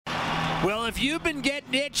Well, if you've been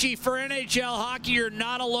getting itchy for NHL hockey, you're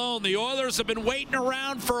not alone. The Oilers have been waiting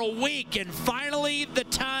around for a week, and finally the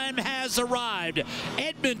time has arrived.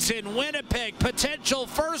 Edmonton, Winnipeg, potential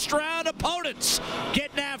first-round opponents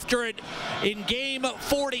getting after it in Game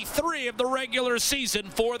 43 of the regular season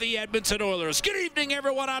for the Edmonton Oilers. Good evening,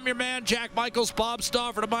 everyone. I'm your man, Jack Michaels. Bob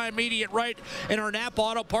Stauffer to my immediate right in our Napa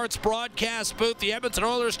Auto Parts broadcast booth. The Edmonton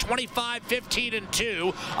Oilers 25-15-2,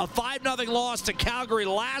 a 5-0 loss to Calgary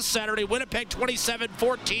last Saturday. Winnipeg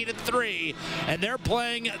 27-14-3, and they're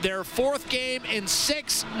playing their fourth game in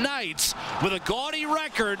 6 nights with a gaudy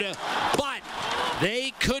record, but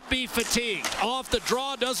they could be fatigued. Off the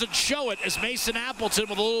draw doesn't show it as Mason Appleton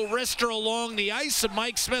with a little wrister along the ice, and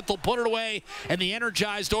Mike Smith will put it away, and the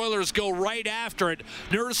energized Oilers go right after it.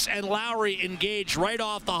 Nurse and Lowry engage right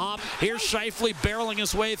off the hop. Here's Scheifele barreling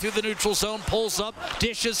his way through the neutral zone, pulls up,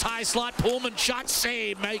 dishes high slot, Pullman shot,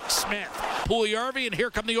 save, Mike Smith. Puljujarvi, and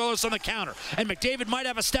here come the Oilers on the counter, and McDavid might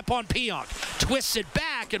have a step on Pionk. Twists it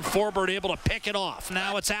back, and Forbort able to pick it off.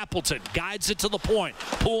 Now it's Appleton, guides it to the point.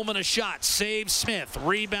 Pullman a shot, saves Smith.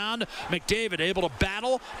 Rebound, McDavid able to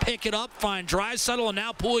battle, pick it up, find Draisaitl, and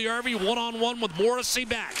now Puljujarvi one-on-one with Morrissey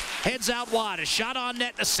back. Heads out wide, a shot on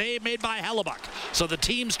net, and a save made by Hellebuyck. So the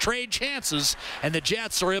teams trade chances, and the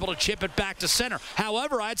Jets are able to chip it back to center.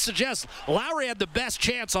 However, I'd suggest Lowry had the best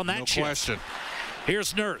chance on that chip. No question.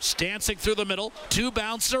 Here's Nurse dancing through the middle.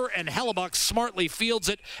 2-bouncer, and Hellebuyck smartly fields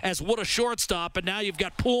it as would a shortstop. And now you've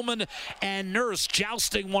got Pullman and Nurse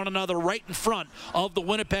jousting one another right in front of the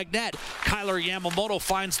Winnipeg net. Kailer Yamamoto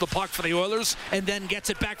finds the puck for the Oilers and then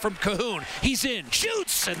gets it back from Cahoon. He's in,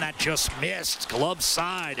 shoots, and that just missed. Glove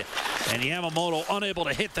side. And Yamamoto unable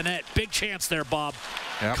to hit the net. Big chance there, Bob.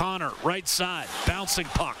 Yep. Connor, right side, bouncing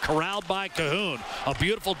puck, corralled by Cahoon. A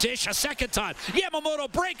beautiful dish, a second time.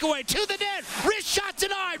 Yamamoto breakaway to the net. Wrist shot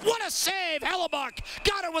denied. What a save. Hellebuyck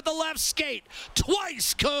got it with the left skate.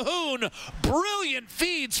 Twice Cahoon. Brilliant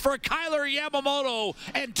feeds for Kailer Yamamoto.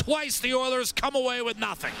 And twice the Oilers come away with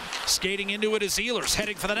nothing. Skating into it is Ehlers,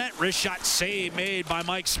 heading for the net. Wrist shot save made by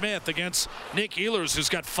Mike Smith against Nick Ehlers, who's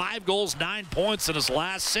got 5 goals, 9 points in his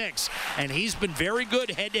last 6. And he's been very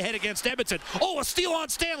good head-to-head against Edmonton. Oh, a steal on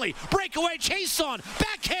Stanley. Breakaway, chase on.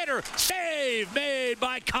 Backhander. Save made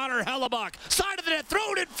by Connor Hellebuyck. Side of the net,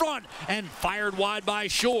 thrown in front. And fired wide by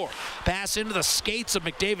Shore. Pass into the skates of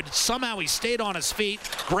McDavid. Somehow he stayed on his feet,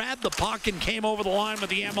 grabbed the puck, and came over the line with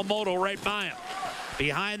the Yamamoto right by him.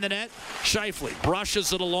 Behind the net, Scheifele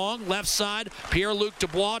brushes it along, left side. Pierre-Luc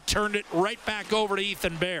Dubois turned it right back over to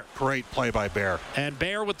Ethan Bear. Great play by Bear. And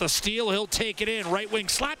Bear with the steal, he'll take it in. Right wing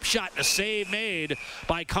slap shot, and a save made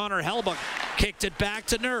by Connor Hellebuyck. Kicked it back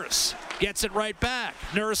to Nurse. Gets it right back.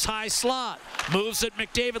 Nurse high slot. Moves it,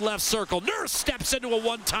 McDavid left circle. Nurse steps into a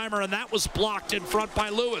one-timer, and that was blocked in front by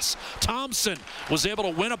Lewis. Thompson was able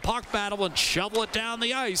to win a puck battle and shovel it down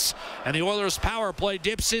the ice. And the Oilers' power play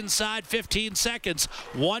dips inside 15 seconds.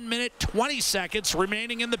 1 minute, 20 seconds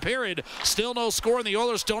remaining in the period. Still no score, and the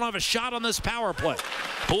Oilers don't have a shot on this power play.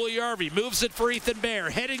 Puljujarvi moves it for Ethan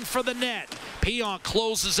Bear, heading for the net. Pionk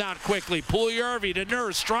closes out quickly. Puljujarvi to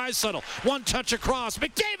Nurse, Draisaitl. One touch across.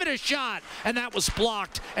 McDavid a shot, and that was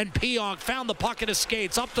blocked. And Pionk found the puck in his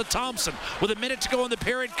skates up to Thompson. With a minute to go in the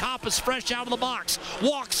period, Kopp is fresh out of the box.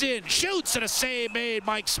 Walks in, shoots, and a save made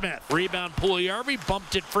Mike Smith. Rebound Puljujarvi,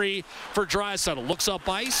 bumped it free for Draisaitl. Looks up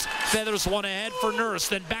ice, feathers one ahead for Nurse,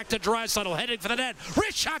 then back to Draisaitl, heading for the net.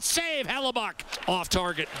 Wrist shot save, Hellebuyck. Off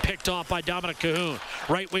target, picked off by Dominic Cahoon.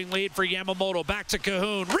 Right wing lead for Yamamoto, back to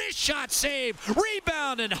Cahoon. Wrist shot save,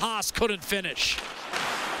 rebound, and Haas couldn't finish.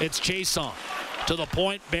 It's Jason to the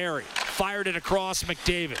point, Barry. Fired it across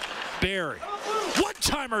McDavid. Barry.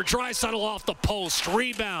 One-timer, Draisaitl off the post.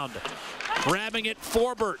 Rebound. Grabbing it,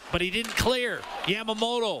 Forbort, but he didn't clear.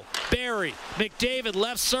 Yamamoto, Barry, McDavid,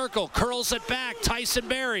 left circle, curls it back, Tyson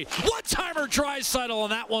Barrie. One-timer, Draisaitl,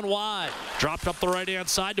 and that one wide. Dropped up the right-hand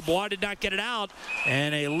side, Dubois did not get it out,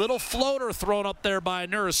 and a little floater thrown up there by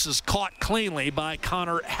Nurse is caught cleanly by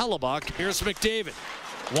Connor Hellebuyck. Here's McDavid,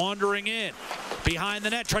 wandering in. Behind the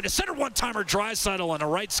net, trying to center one-timer, Draisaitl, and a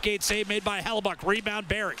right skate save made by Hellebuyck. Rebound,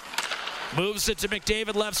 Barrie. Moves it to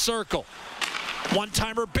McDavid, left circle.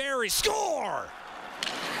 One-timer, Barrie, score!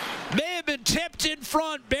 May have been tipped in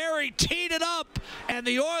front. Barrie teed it up, and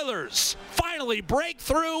the Oilers finally break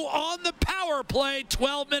through on the power play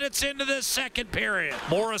 12 minutes into this second period.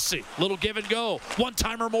 Morrissey, little give and go.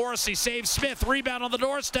 One-timer Morrissey saves Smith. Rebound on the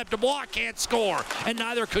doorstep. Dubois can't score, and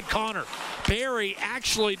neither could Connor. Barrie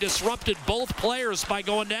actually disrupted both players by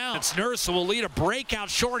going down. It's Nurse who will lead a breakout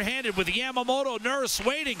shorthanded with Yamamoto. Nurse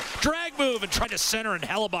waiting, drag move, and tried to center, and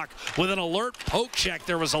Hellebuyck with an alert poke check.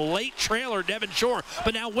 There was a late trailer, Devon Shore,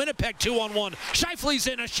 but now Winnipeg to 2-on-1. Scheifele's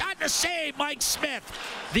in, a shot and a save, Mike Smith.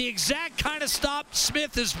 The exact kind of stop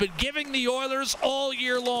Smith has been giving the Oilers all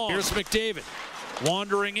year long. Here's McDavid.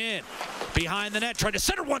 Wandering in, behind the net, trying to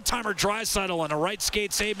center one-timer. Draisaitl on a right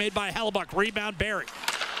skate save made by Hellebuyck. Rebound Barrie.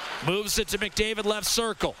 Moves it to McDavid, left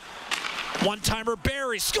circle. One-timer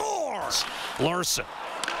Barrie scores! Larson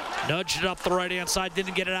nudged it up the right-hand side,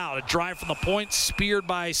 didn't get it out. A drive from the point, speared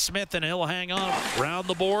by Smith, and he'll hang on. Round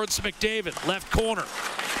the boards, McDavid, left corner.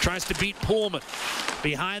 Tries to beat Pullman.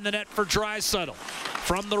 Behind the net for Draisaitl.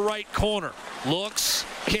 From the right corner. Looks,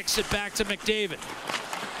 kicks it back to McDavid.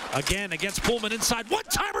 Again, against Pullman inside.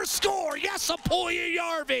 One-timer score! Yes,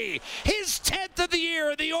 Puljujärvi! His 10th of the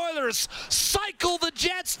year. The Oilers cycle the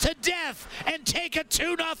Jets to death and take a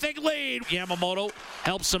 2-0 lead. Yamamoto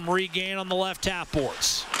helps him regain on the left half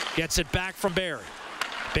boards. Gets it back from Barrie.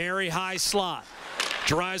 Barrie high slot.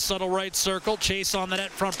 Draisaitl right circle. Chase on the net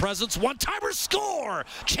front presence. One-timer score!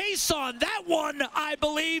 Chason, that one, I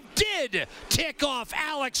believe, did tick off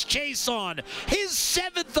Alex Chason. His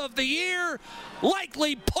 7th of the year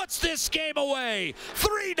likely puts this game away.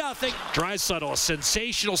 3-0. Draisaitl, a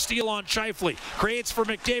sensational steal on Scheifele. Creates for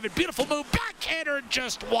McDavid. Beautiful move. Backhander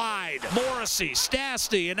just wide. Morrissey,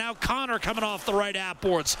 Stastny, and now Connor coming off the right half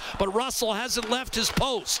boards. But Russell hasn't left his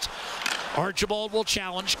post. Archibald will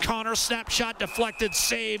challenge. Connor snapshot deflected.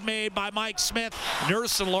 Save made by Mike Smith.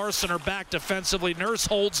 Nurse and Larson are back defensively. Nurse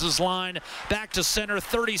holds his line. Back to center.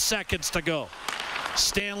 30 seconds to go.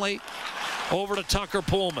 Stanley over to Tucker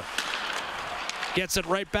Pullman. Gets it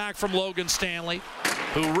right back from Logan Stanley,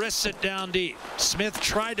 who risks it down deep. Smith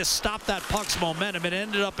tried to stop that puck's momentum. It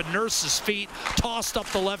ended up at Nurse's feet, tossed up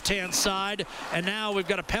the left-hand side, and now we've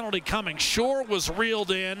got a penalty coming. Shore was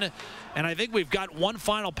reeled in, and I think we've got one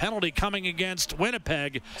final penalty coming against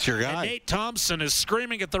Winnipeg. It's your guy. And Nate Thompson is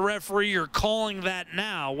screaming at the referee, "You're calling that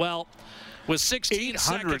now." Well, with 16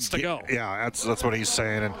 seconds to go. Yeah, that's what he's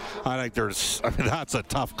saying, and I think that's a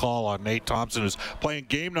tough call on Nate Thompson, who's playing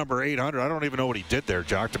game number 800. I don't even know what he did there,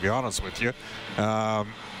 Jack, to be honest with you. Not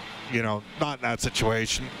in that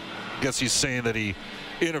situation. I guess he's saying that he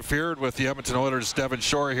interfered with the Edmonton Oilers' Devon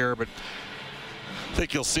Shore here, but I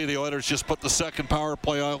think you'll see the Oilers just put the second power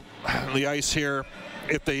play on the ice here,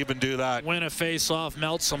 if they even do that. Win a face-off,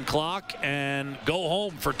 melt some clock, and go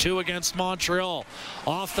home for 2 against Montreal.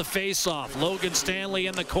 Off the face-off, Logan Stanley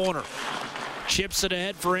in the corner. Chips it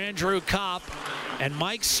ahead for Andrew Kopp, and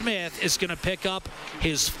Mike Smith is going to pick up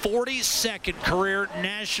his 42nd career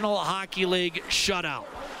National Hockey League shutout.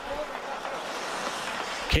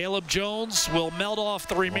 Caleb Jones will melt off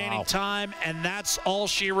the remaining time, and that's all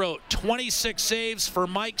she wrote. 26 saves for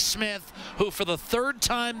Mike Smith, who for the 3rd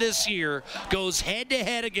time this year goes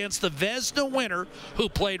head-to-head against the Vezina winner, who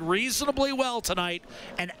played reasonably well tonight,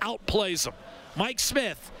 and outplays him. Mike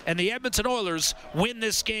Smith and the Edmonton Oilers win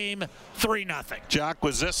this game 3-0. Jack,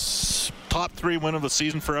 was this top 3 win of the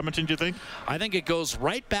season for Edmonton, do you think? I think it goes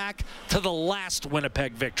right back to the last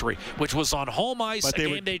Winnipeg victory, which was on home ice, a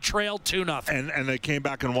game they trailed 2-0. And they came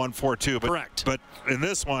back and won 4-2. Correct. But in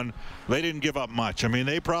this one, they didn't give up much. I mean,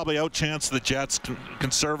 they probably outchanced the Jets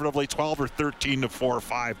conservatively 12 or 13 to 4 or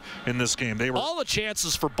 5 in this game. All the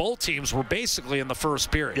chances for both teams were basically in the first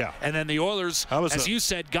period. Yeah. And then the Oilers, as you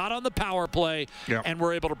said, got on the power play and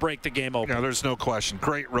were able to break the game open. Yeah, there's no question.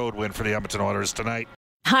 Great road win for the Edmonton Oilers tonight.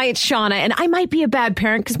 Hi, it's Shauna, and I might be a bad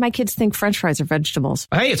parent because my kids think French fries are vegetables.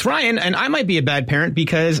 Hey, it's Ryan, and I might be a bad parent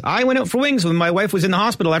because I went out for wings when my wife was in the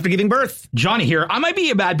hospital after giving birth. Johnny here. I might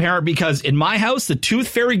be a bad parent because in my house, the tooth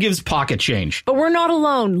fairy gives pocket change. But we're not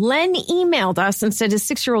alone. Len emailed us and said his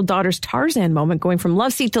 6-year-old daughter's Tarzan moment going from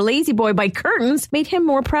love seat to lazy boy by curtains made him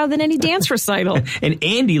more proud than any dance recital. And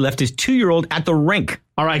Andy left his 2-year-old at the rink.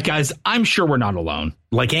 All right, guys, I'm sure we're not alone.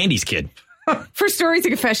 Like Andy's kid. For stories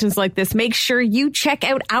and confessions like this, make sure you check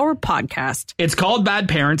out our podcast. It's called Bad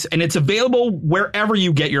Parents, and it's available wherever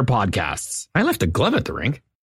you get your podcasts. I left a glove at the rink.